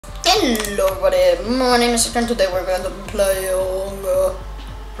Hello everybody, my name is and today we're going to be playing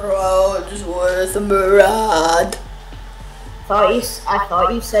Roads with Murad. I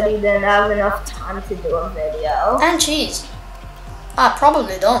thought you said you didn't have enough time to do a video. And cheese. I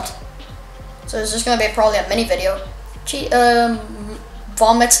probably don't. So it's just going to be probably a mini video.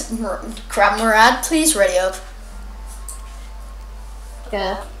 Vomit crap Murad, please ready up.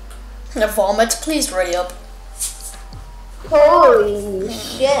 Yeah. Vomit, please ready up. Holy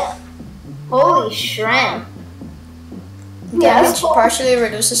shit. Holy shrimp. Damage partially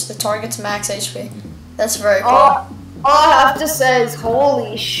reduces the target's max HP. That's very cool. All I have to say is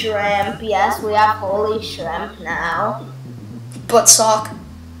holy shrimp. Yes, we have holy shrimp now. Butt sock.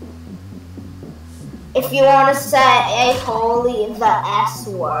 If you want to say holy the S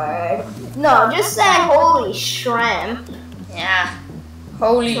word. No, just say holy shrimp. Yeah.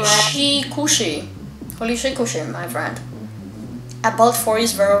 Holy shikushi. Holy shikushi, my friend. About 40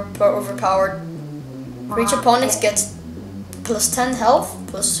 is very overpowered. For each opponent gets plus 10 health,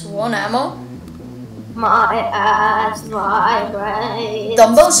 plus 1 ammo. My ass vibrates.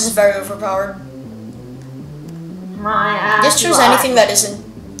 Dumbbells is very overpowered. My ass Just choose anything that isn't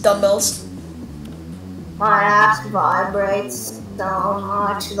dumbbells. My ass vibrates so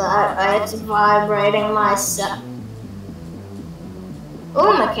much that it's vibrating myself.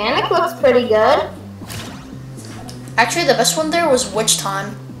 Ooh, mechanic looks pretty good. Actually, the best one there was witch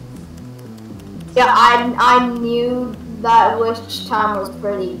time. Yeah, I knew that witch time was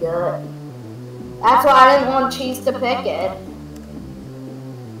pretty good. That's why I didn't want Cheese to pick it.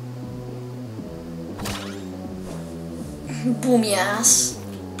 Boomy ass.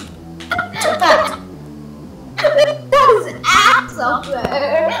 Take that. There's ass up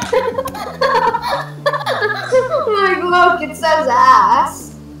there. Like, look, it says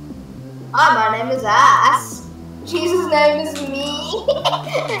ass. Hi, my name is Ass. Cheese's name is me.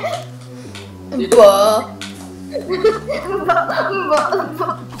 Buh.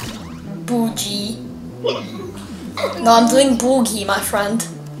 Bougie. No, I'm doing boogie, my friend.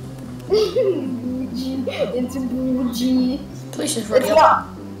 Bougie. It's bougie. Please just ready up.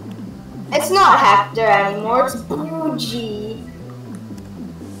 It's not Hector anymore, it's bougie.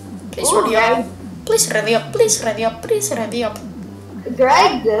 Please ready up. Please ready up. Please ready up. Please ready up.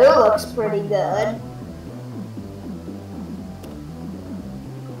 Grey Goo looks pretty good.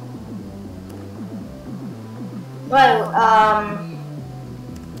 Wait,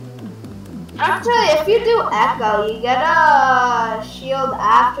 actually, if you do Echo, you get a shield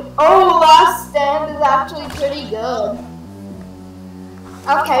after. Oh, Last Stand is actually pretty good.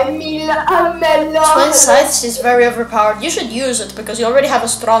 Okay, Twin Scythes is very overpowered. You should use it because you already have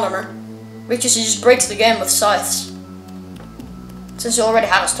Astronomer. Which is, just breaks the game with Scythes. Since you already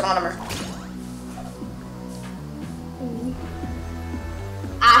have Astronomer.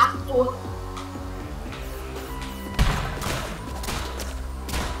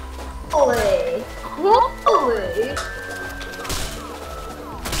 Holy. Holy.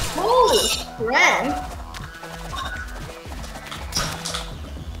 Holy shrimp.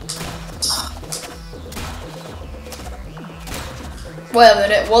 Wait a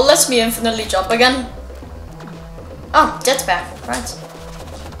minute, what lets me infinitely jump again? Oh, jetpack, right.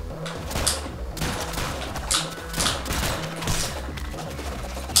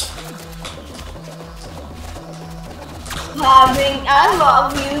 I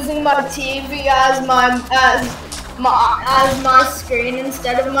love using my TV as my screen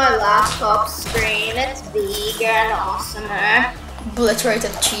instead of my laptop screen. It's bigger and awesomer.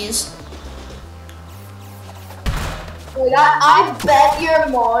 Obliterated cheese. Wait, I bet your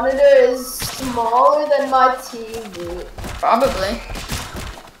monitor is smaller than my TV. Probably.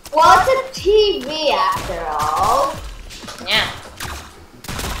 Well, it's a TV after all. Yeah.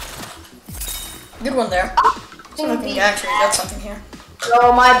 Good one there. So I can actually get something here.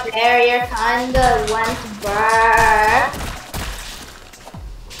 Oh, my barrier kinda went burr.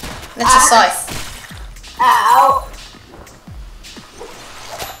 That's a scythe. Ow.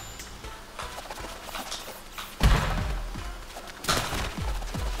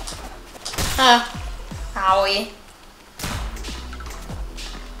 Owie.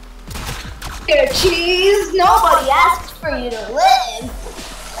 Here, Cheese. Nobody asked for you to live.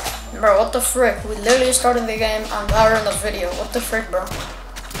 Bro, what the frick? We literally started the game and now we're in the video. What the frick, bro?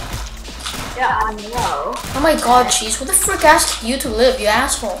 Yeah, I know. Oh my god, Cheese. What the frick asked you to live, you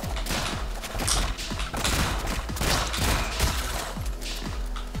asshole?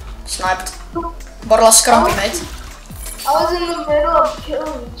 Sniped. Bottle of scrumpy, mate. I was in the middle of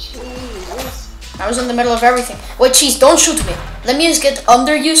killing Cheese. I was in the middle of everything. Wait, Cheese, don't shoot me. Let me just get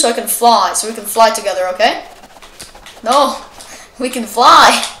under you so I can fly. So we can fly together, okay? No. We can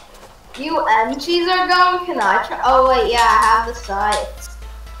fly. You and Cheese are going? Can I try? Oh wait, yeah, I have the sights.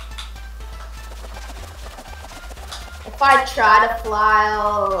 If I try to fly,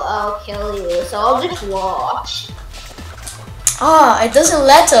 I'll kill you, so I'll just watch. Ah, it doesn't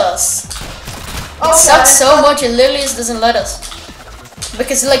let us. It sucks so much, it literally just doesn't let us.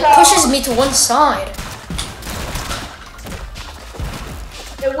 Because it like pushes me to one side.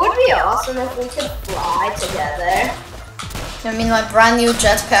 It would be awesome if we could fly together. I mean, my brand new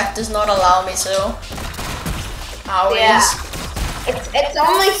jetpack does not allow me to. Always. Yeah. It's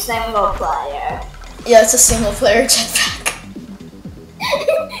only single player. Yeah, it's a single player jetpack.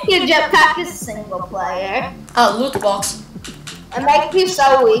 Your jetpack is single player. Oh, loot box. It makes you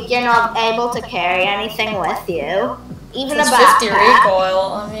so weak you're not able to carry anything with you. Even Plus a backpack. 50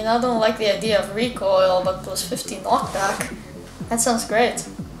 recoil. I mean, I don't like the idea of recoil, but plus 50 knockback. That sounds great.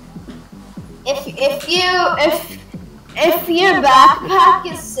 If your backpack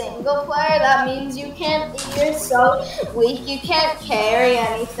is single player, that means you're so weak you can't carry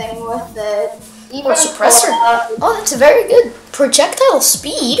anything with it. Even Or suppressor. Oh, that's very good. Projectile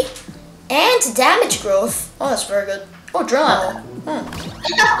speed and damage growth. Oh, that's very good. Oh, drone. Oh,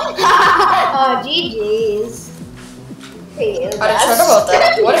 GG's. I didn't heard about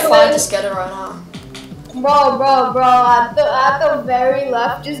that. What if I just get it right now? Bro, at the very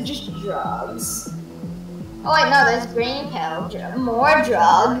left is just drugs. Oh wait, no, there's green pill, more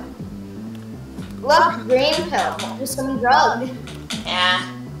drug. Look, green pill, just some drug. Yeah.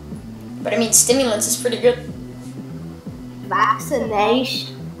 But I mean, stimulants is pretty good.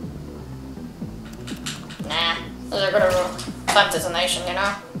 Vaccination. Nah, those are good fun detonation, you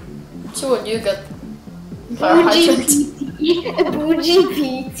know? So what you got? Bougie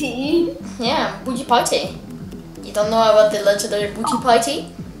PT. Yeah, bougie party. You don't know about the legendary bougie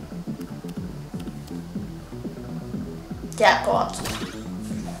party? Jackpot.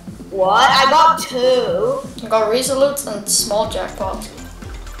 What? I got 2. I got resolute and small jackpot.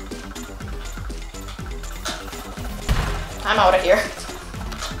 I'm out of here.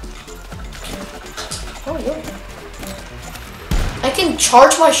 Oh, yeah. I can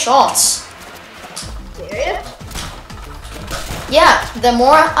charge my shots. Serious? Yeah, the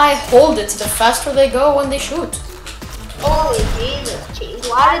more I hold it, the faster they go when they shoot. Holy Jesus, Cheese.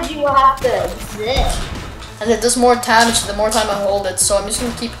 Why did you have to zip? And it does more damage the more time I hold it, so I'm just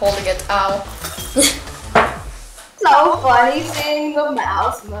gonna keep holding it. Ow. So funny seeing the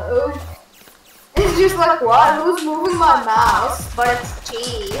mouse move. It's just like, what? Who's moving my mouse? But it's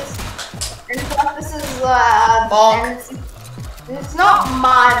Cheese. And plus this is, and it's not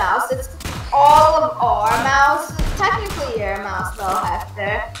my mouse, it's all of our mouse. It's technically your mouse though,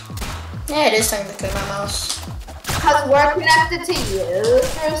 Hector. Yeah, it is technically my mouse. Because we're connected to you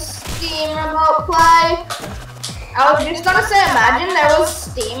through Steam Remote Play. I was just gonna say, imagine there was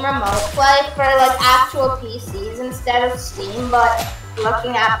Steam Remote Play for like actual PCs instead of Steam, but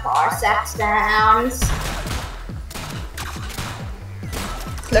looking at parsec sounds.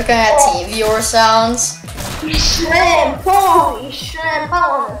 Looking at TV or sounds. Shrimp, holy shrimp, I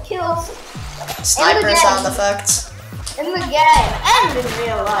wanna kill Sniper sound effects. in the game and in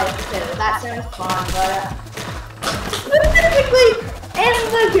real life too. That sounds fun, but specifically in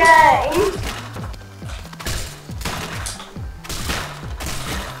the game.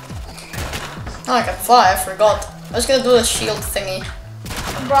 Oh, I can fly, I forgot. I was gonna do a shield thingy.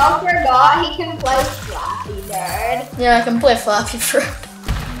 Bro forgot he can play Flappy Bird. Yeah, I can play Flappy Bird.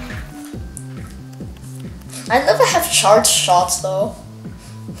 I never have charged shots though.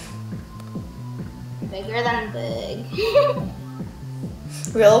 Bigger than big.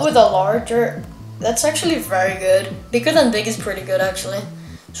 Real with a larger. That's actually very good. Bigger than big is pretty good actually.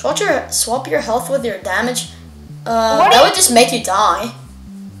 Swap your health with your damage. That would just make you die.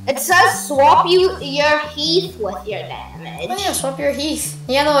 It says swap your heath with your damage. Oh yeah, swap your heath.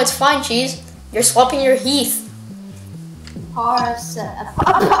 Yeah, no, it's fine, Cheese. You're swapping your heath. Parsec.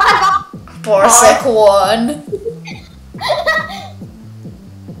 Parsec 1.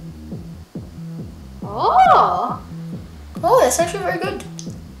 Oh. Oh, that's actually very good.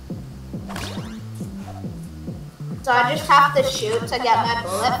 So I just have to shoot to get my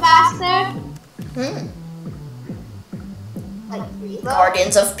bullet faster? Like reload?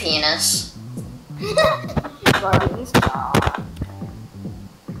 Guardians of Penis. Guardians.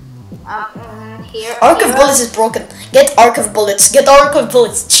 Here. Arc of Bullets is broken. Get Arc of Bullets. Get Arc of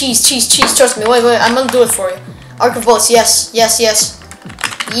Bullets. Cheese. Trust me. Wait. I'm gonna do it for you. Arc of Bullets. Yes. Yes.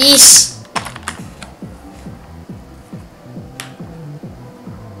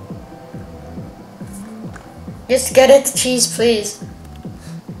 Just get it, Cheese, please.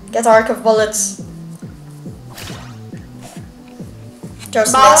 Get Arc of Bullets.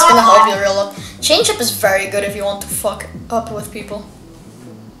 Trust me, that's gonna help you a real lot. Change up is very good if you want to fuck up with people.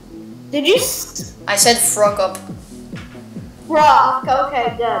 Did you? I said frog up. Rock.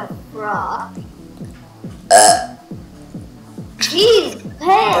 Okay, good. Rock. Jeez,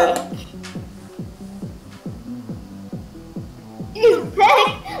 pick. Jeez, pick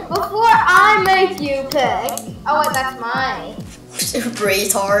before I make you pick. Oh wait, that's mine.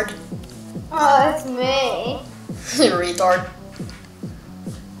 Retard. Oh, it's me. Retard.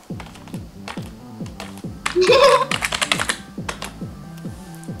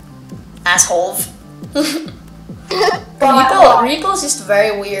 Asshole. Recoil is just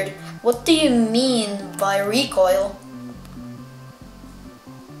very weird. What do you mean by recoil?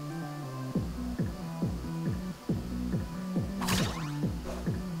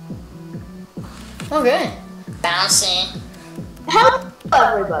 Okay. Bouncy. Hello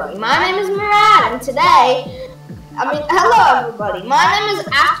everybody, my name is Murad, and today, hello everybody, my name is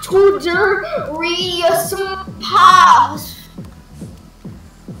Pass.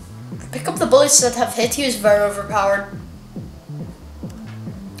 Pick up the bullets that have hit you is very overpowered.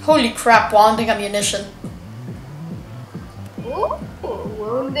 Holy crap, wounding ammunition. Ooh,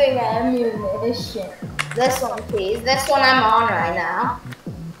 wounding ammunition. This one please, this one I'm on right now.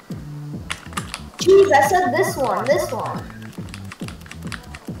 Jeez, I said this one. This one?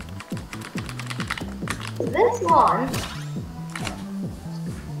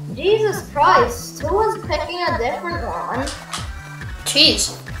 Jesus Christ, who was picking a different one?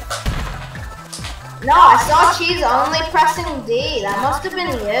 Cheese. No, I saw Cheese only pressing D. That must have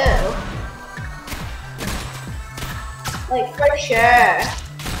been you. Like, for sure.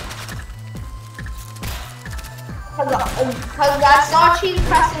 Cause I saw Cheese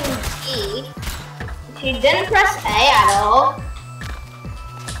pressing D. She didn't press A at all.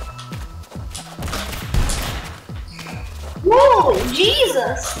 Holy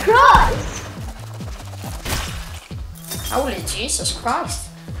Jesus Christ! Holy Jesus Christ.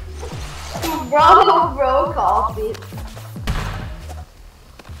 Bro, coffee.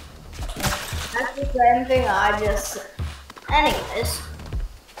 That's the same thing I just said. Anyways.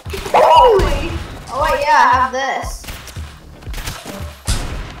 Holy! Oh wait, yeah, I have this.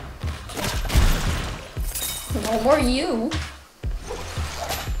 No more you.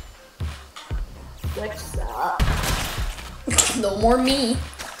 What's up? No more me.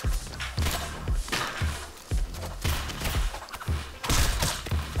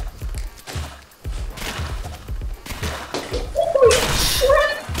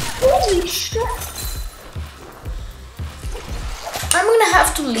 Holy shit! I'm gonna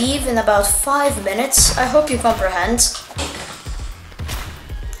have to leave in about 5 minutes. I hope you comprehend.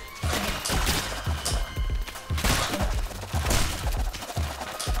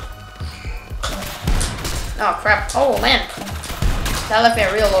 Oh crap. Oh man. That left me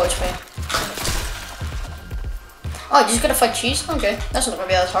a real low HP. Oh, you just gotta fight Cheese? Okay, that's not gonna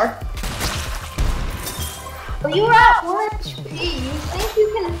be that hard. Well, you're at 1 HP. You think you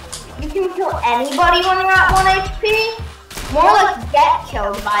can kill anybody when you're at 1 HP? More like get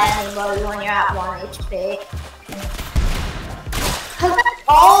killed by anybody when you're at 1 HP. Cause that's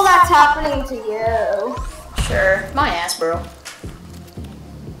all that's happening to you. Sure. My ass, bro.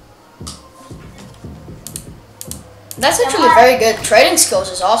 That's actually very good. Trading skills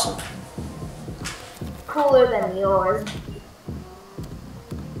is awesome. Cooler than yours.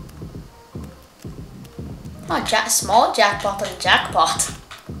 Oh, small jackpot and jackpot.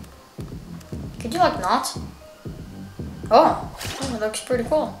 Could you like not? Oh, that looks pretty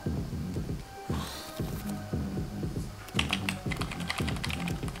cool.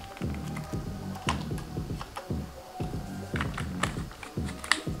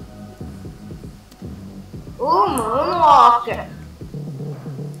 Ooh, Moonwalker.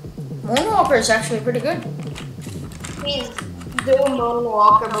 Moonwalker is actually pretty good. Please do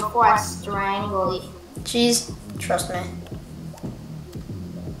Moonwalker before I strangle you. Jeez, trust me.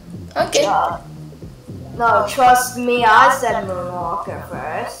 Okay. No, trust me, I said Moonwalker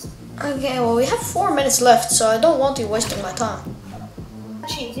first. Okay, well we have 4 minutes left, so I don't want you wasting my time.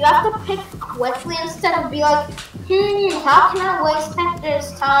 Jeez, you have to pick quickly instead of be like, how can I waste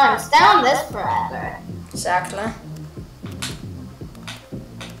Hector's time? Stay on this forever. Exactly.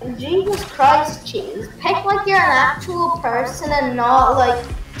 Jesus Christ, Cheese. Pick like you're an actual person and not like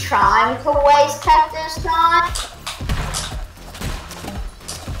trying to waste Hector's time.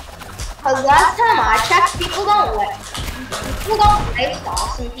 Cause last time I checked, people don't waste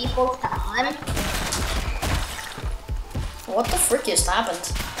awesome people's time. What the frick just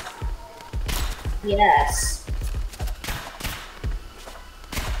happened? Yes.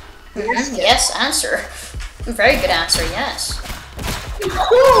 Yes, answer. Very good answer, yes.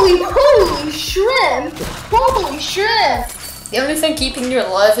 Holy shrimp! Holy shrimp! The only thing keeping you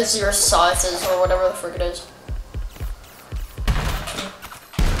alive is your sizes or whatever the frick it is.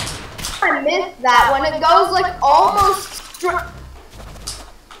 I missed that when it goes like almost straight.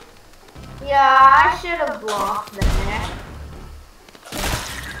 Yeah, I should have blocked there.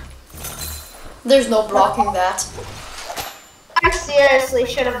 There's no blocking that. I seriously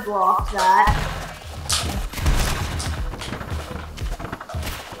should have blocked that.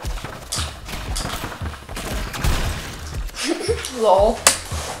 Lol.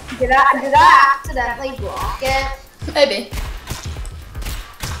 Did I accidentally block it? Maybe.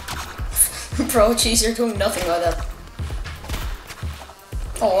 Bro, jeez, you're doing nothing like that.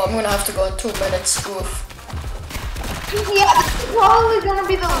 Oh, I'm gonna have to go in 2 minutes. Oof. Yeah, this is probably gonna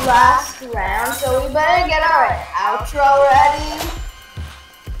be the last round, so we better get our outro ready.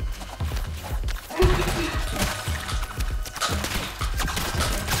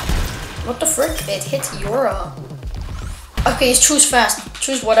 What the frick? It hit Yura. Okay, choose fast.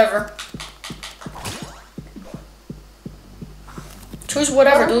 Choose whatever. Choose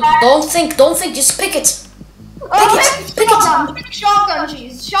whatever, dude. Don't think, just pick it. Pick it. Pick shotgun,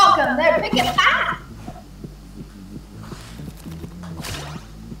 cheese. Shotgun, there, pick it. Ah!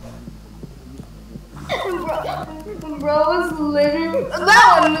 Bro is literally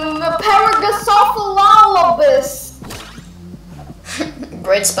that one, the Paragasophalolobus.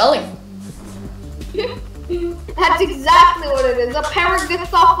 Great spelling. That's exactly what it is, a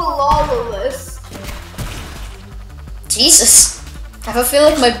Paragasophalolobus. Jesus. I have a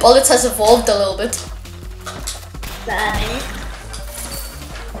feeling like my bullets has evolved a little bit. Same.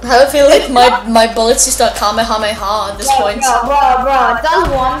 I have a feeling like my bullets used to Kamehameha at this point. Bro, it does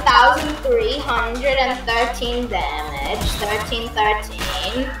 1,313 damage.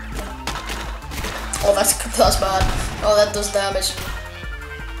 1313. Oh, that's bad. Oh, that does damage.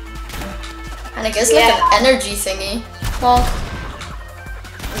 And I guess like an energy thingy. Bonk.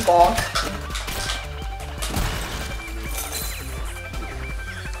 Bonk.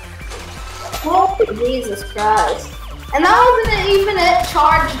 Oh, Jesus Christ. And that wasn't even it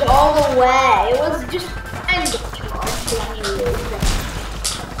charged all the way. It was just kind of charged when you used it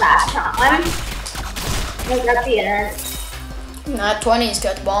last time. Like at the end. Nah, 20's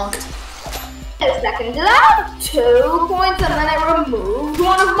got bonked. Wait a second, did I have 2 points and then I removed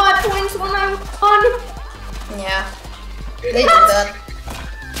one of my points when I won? Yeah. They did that.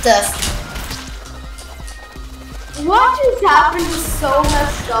 Death. What just happened is so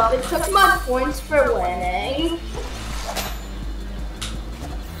messed up. It took my points for winning.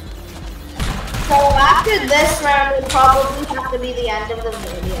 So after this round, will probably have to be the end of the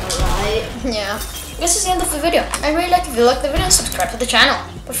video, right? Yeah. This is the end of the video. I really like if you like the video, subscribe to the channel.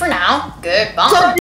 But for now, goodbye.